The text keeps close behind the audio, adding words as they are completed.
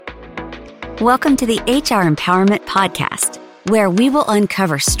Welcome to the HR Empowerment Podcast, where we will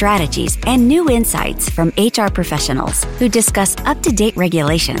uncover strategies and new insights from HR professionals who discuss up-to-date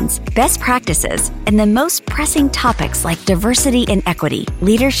regulations, best practices, and the most pressing topics like diversity and equity,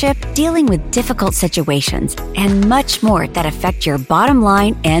 leadership, dealing with difficult situations, and much more that affect your bottom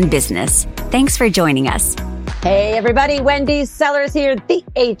line and business. Thanks for joining us. Hey everybody, Wendy Sellers here, the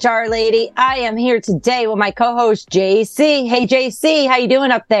HR lady. I am here today with my co-host JC. Hey JC, how you doing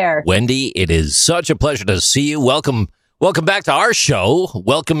up there? Wendy, it is such a pleasure to see you. Welcome back to our show.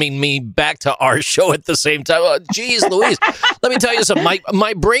 Welcoming me back to our show at the same time. Oh, geez, Louise, let me tell you something.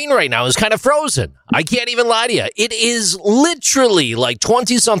 My brain right now is kind of frozen. I can't even lie to you. It is literally like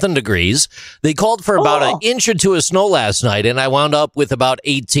 20-something degrees. They called for about an inch or two of snow last night, and I wound up with about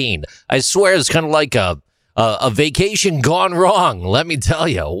 18. I swear it's kind of like a vacation gone wrong. Let me tell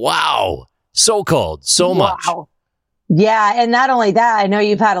you. Wow. So cold. So much. Wow. Yeah. And not only that, I know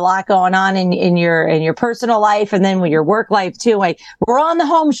you've had a lot going on in your personal life and then with your work life too. Like, we're on the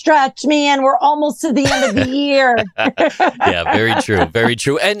home stretch, man. We're almost to the end of the year. Yeah, very true. Very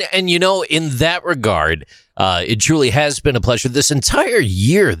true. And you know, in that regard, it truly has been a pleasure this entire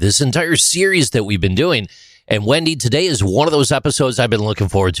year, this entire series that we've been doing. And Wendy, today is one of those episodes I've been looking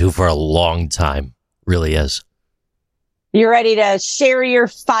forward to for a long time. Really is. You ready to share your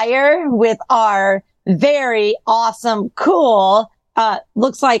fire with our very awesome, cool,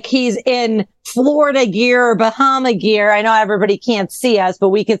 looks like he's in Florida gear or Bahama gear. I know everybody can't see us, but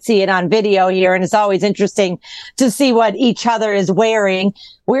we could see it on video here. And it's always interesting to see what each other is wearing.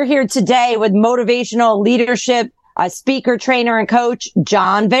 We're here today with motivational leadership, speaker, trainer, and coach,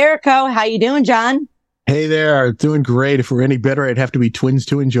 John Verico. How you doing, John? Hey there. Doing great. If we're any better, I'd have to be twins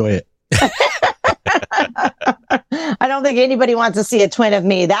to enjoy it. I don't think anybody wants to see a twin of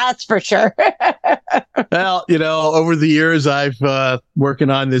me. That's for sure. Well, you know, over the years, I've working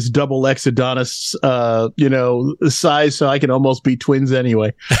on this double X Adonis, size, so I can almost be twins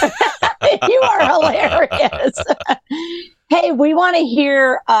anyway. You are hilarious. Hey, we want to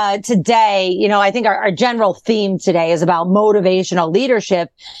hear today, I think our general theme today is about motivational leadership.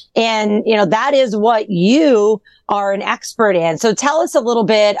 And, that is what you are an expert in. So tell us a little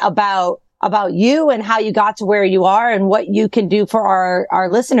bit about you and how you got to where you are and what you can do for our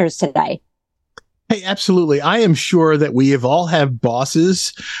listeners today. Hey, absolutely. I am sure that we have all have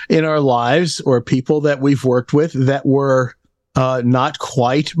bosses in our lives or people that we've worked with that were not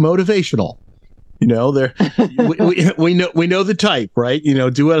quite motivational. We know the type, right?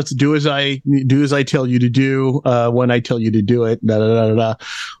 Do as I tell you to do, when I tell you to do it,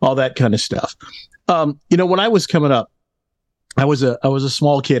 all that kind of stuff. When I was coming up, I was a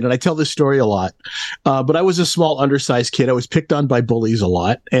small kid, and I tell this story a lot. But I was a small, undersized kid. I was picked on by bullies a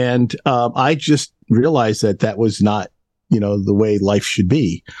lot, and I just realized that was not, the way life should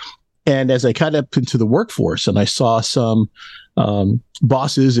be. And as I got up into the workforce, and I saw some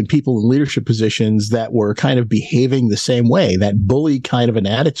bosses and people in leadership positions that were kind of behaving the same way, that bully kind of an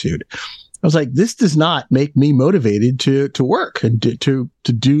attitude, I was like, this does not make me motivated to work and to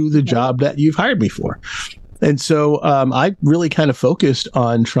do the job that you've hired me for. And so I really kind of focused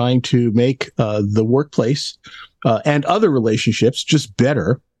on trying to make the workplace and other relationships just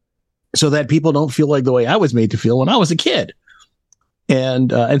better so that people don't feel like the way I was made to feel when I was a kid.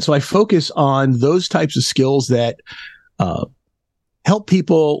 And so I focus on those types of skills that help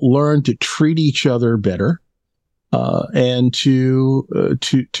people learn to treat each other better and to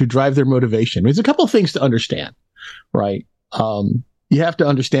drive their motivation. There's a couple of things to understand, right? You have to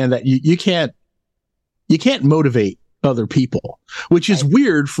understand that you can't motivate other people, which is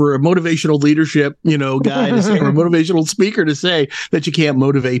weird for a motivational leadership, guy to say, or a motivational speaker to say that you can't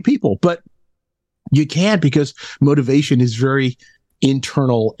motivate people, but you can, because motivation is very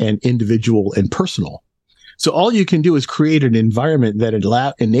internal and individual and personal. So all you can do is create an environment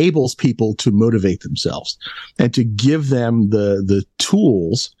that enables people to motivate themselves and to give them the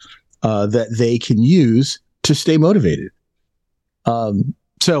tools that they can use to stay motivated.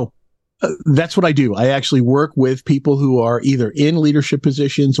 That's what I do. I actually work with people who are either in leadership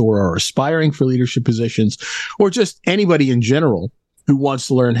positions or are aspiring for leadership positions, or just anybody in general who wants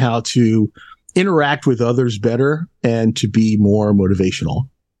to learn how to interact with others better and to be more motivational.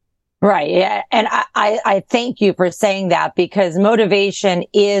 Right. Yeah. And I thank you for saying that, because motivation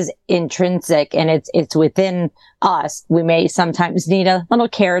is intrinsic and it's within us. We may sometimes need a little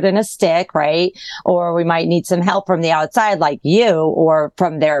carrot and a stick, right? Or we might need some help from the outside, like you, or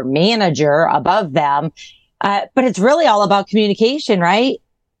from their manager above them. But it's really all about communication, right?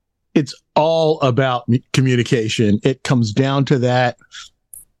 It's all about communication. It comes down to that.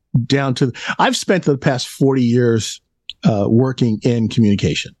 I've spent the past 40 years working in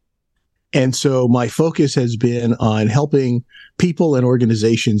communication. And so my focus has been on helping people and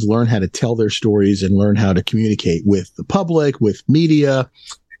organizations learn how to tell their stories and learn how to communicate with the public, with media,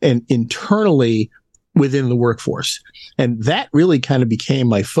 and internally within the workforce. And that really kind of became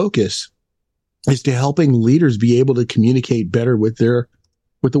my focus, is to helping leaders be able to communicate better with the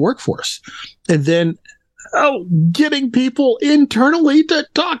workforce. And then getting people internally to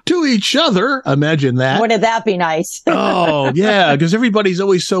talk to each other. Imagine that. Wouldn't that be nice? Oh, yeah, because everybody's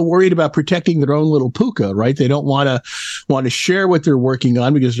always so worried about protecting their own little puka, right? They don't want to share what they're working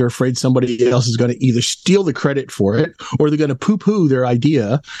on because they're afraid somebody else is going to either steal the credit for it or they're going to poo-poo their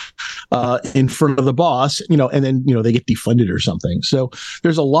idea in front of the boss, and then, they get defunded or something. So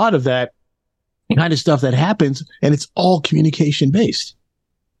there's a lot of that kind of stuff that happens, and it's all communication based.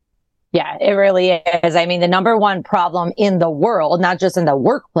 Yeah, it really is. I mean, the number one problem in the world, not just in the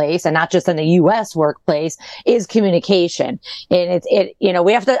workplace and not just in the U.S. workplace, is communication. And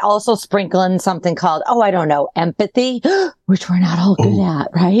we have to also sprinkle in something called, empathy, which we're not all good at,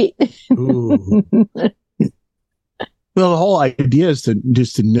 right? Well, the whole idea is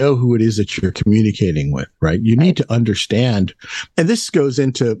to know who it is that you're communicating with, right? You need to understand. And this goes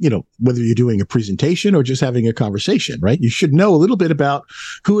into, whether you're doing a presentation or just having a conversation, right? You should know a little bit about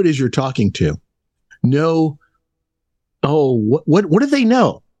who it is you're talking to. Know, what do they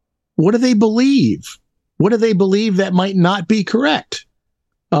know? What do they believe? What do they believe that might not be correct?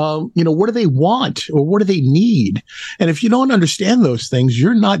 What do they want or what do they need? And if you don't understand those things,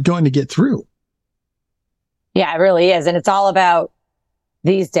 you're not going to get through. Yeah, it really is. And it's all about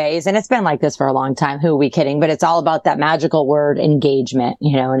these days, and it's been like this for a long time. Who are we kidding? But it's all about that magical word engagement,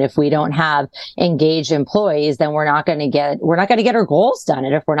 and if we don't have engaged employees, then we're not going to get our goals done.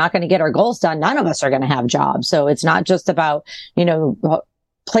 And if we're not going to get our goals done, none of us are going to have jobs. So it's not just about,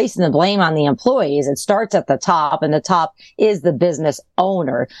 placing the blame on the employees. It starts at the top, and the top is the business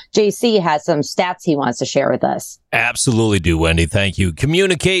owner. JC has some stats he wants to share with us. Absolutely do, Wendy. Thank you.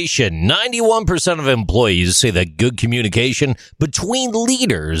 Communication. 91% of employees say that good communication between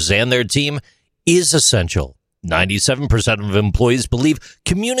leaders and their team is essential. 97% of employees believe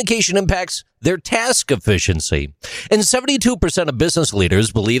communication impacts their task efficiency. And 72% of business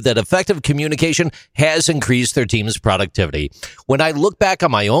leaders believe that effective communication has increased their team's productivity. When I look back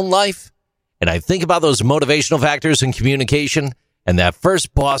on my own life and I think about those motivational factors in communication and that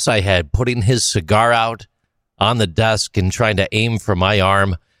first boss I had putting his cigar out on the desk and trying to aim for my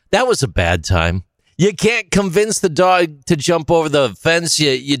arm, that was a bad time. You can't convince the dog to jump over the fence.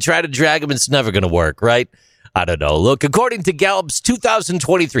 You try to drag him, it's never going to work, right? I don't know. Look, according to Gallup's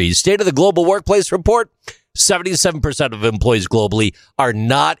 2023 State of the Global Workplace Report, 77% of employees globally are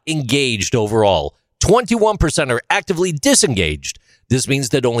not engaged overall. 21% are actively disengaged. This means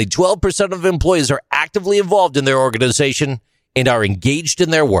that only 12% of employees are actively involved in their organization and are engaged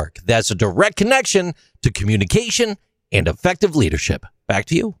in their work. That's a direct connection to communication and effective leadership. Back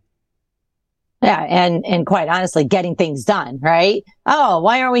to you. Yeah. And quite honestly, getting things done, right? Oh,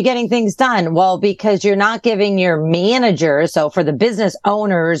 why aren't we getting things done? Well, because you're not giving your managers. So for the business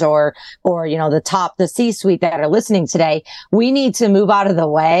owners or, the C-suite that are listening today, we need to move out of the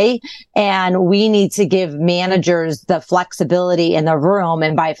way and we need to give managers the flexibility in the room.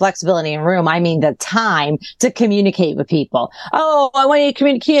 And by flexibility in room, I mean the time to communicate with people. Oh, I want you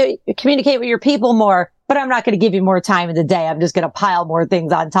to communicate with your people more. But I'm not going to give you more time in the day. I'm just going to pile more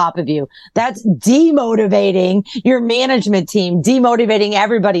things on top of you. That's demotivating your management team, demotivating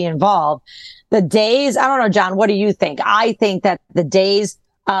everybody involved. The days, I don't know, John, what do you think? I think that the days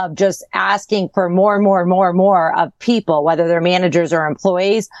of just asking for more and more and more and more of people, whether they're managers or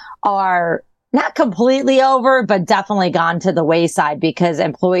employees, are not completely over, but definitely gone to the wayside because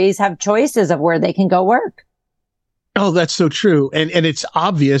employees have choices of where they can go work. Oh, that's so true. And it's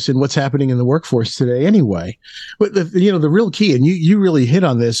obvious in what's happening in the workforce today anyway. But the real key, and you really hit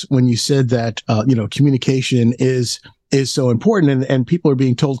on this when you said that, communication is so important and people are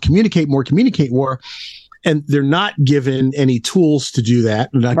being told communicate more. And they're not given any tools to do that.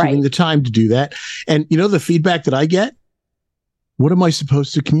 They're not given the time to do that. And the feedback that I get, what am I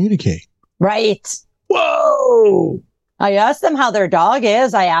supposed to communicate? Right. Whoa. I asked them how their dog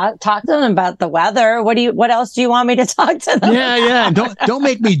is. I talked to them about the weather. What else do you want me to talk to them? Yeah. And don't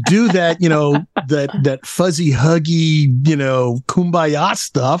make me do that, that fuzzy, huggy, kumbaya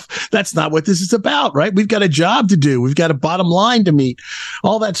stuff. That's not what this is about, right? We've got a job to do. We've got a bottom line to meet,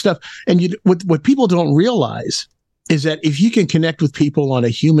 all that stuff. And what people don't realize is that if you can connect with people on a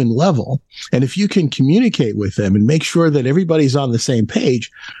human level, and if you can communicate with them and make sure that everybody's on the same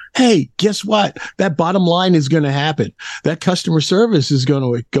page, hey, guess what? That bottom line is going to happen. That customer service is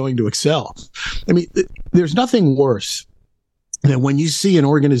going to excel. I mean, there's nothing worse that when you see an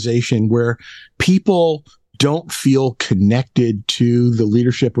organization where people don't feel connected to the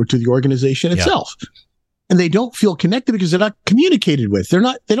leadership or to the organization itself, and they don't feel connected because they're not communicated with.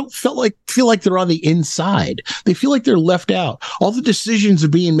 They don't feel like they're on the inside. They feel like they're left out. All the decisions are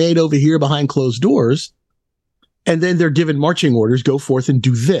being made over here behind closed doors. And then they're given marching orders, go forth and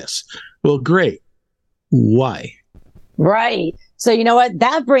do this. Well, great. Why? Right. So you know what?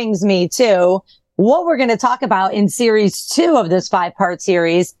 That brings me to what we're going to talk about in series 2 of this 5-part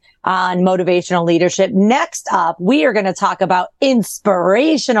series on motivational leadership. Next up, we are going to talk about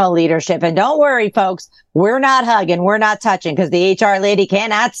inspirational leadership. And don't worry, folks, we're not hugging, we're not touching, because the HR lady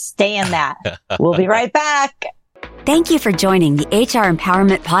cannot stand that. We'll be right back. Thank you for joining the HR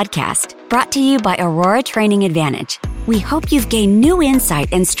Empowerment Podcast, brought to you by Aurora Training Advantage. We hope you've gained new insight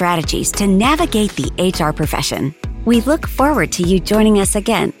and strategies to navigate the HR profession. We look forward to you joining us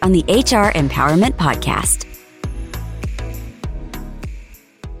again on the HR Empowerment Podcast.